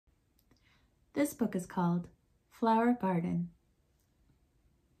This book is called Flower Garden.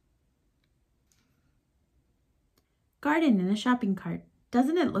 Garden in a shopping cart.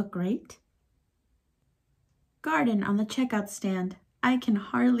 Doesn't it look great? Garden on the checkout stand. I can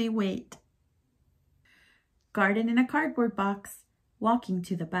hardly wait. Garden in a cardboard box. Walking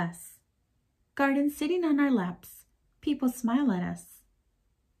to the bus. Garden sitting on our laps. People smile at us.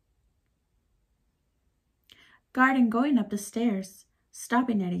 Garden going up the stairs.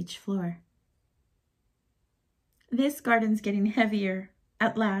 Stopping at each floor. This garden's getting heavier.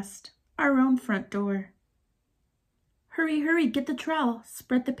 At last, our own front door. Hurry, hurry, get the trowel,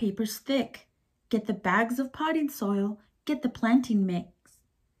 spread the papers thick. Get the bags of potting soil, get the planting mix.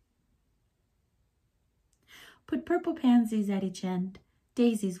 Put purple pansies at each end,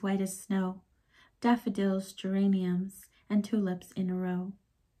 daisies white as snow, daffodils, geraniums, and tulips in a row.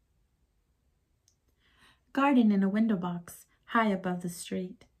 Garden in a window box, high above the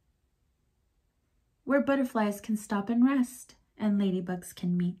street, where butterflies can stop and rest, and ladybugs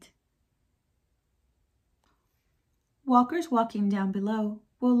can meet. Walkers walking down below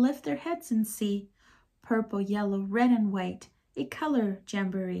will lift their heads and see purple, yellow, red, and white, a color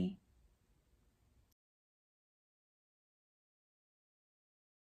jamboree.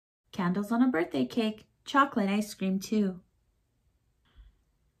 Candles on a birthday cake, chocolate ice cream too.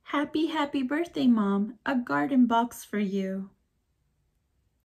 Happy, happy birthday, Mom, a garden box for you.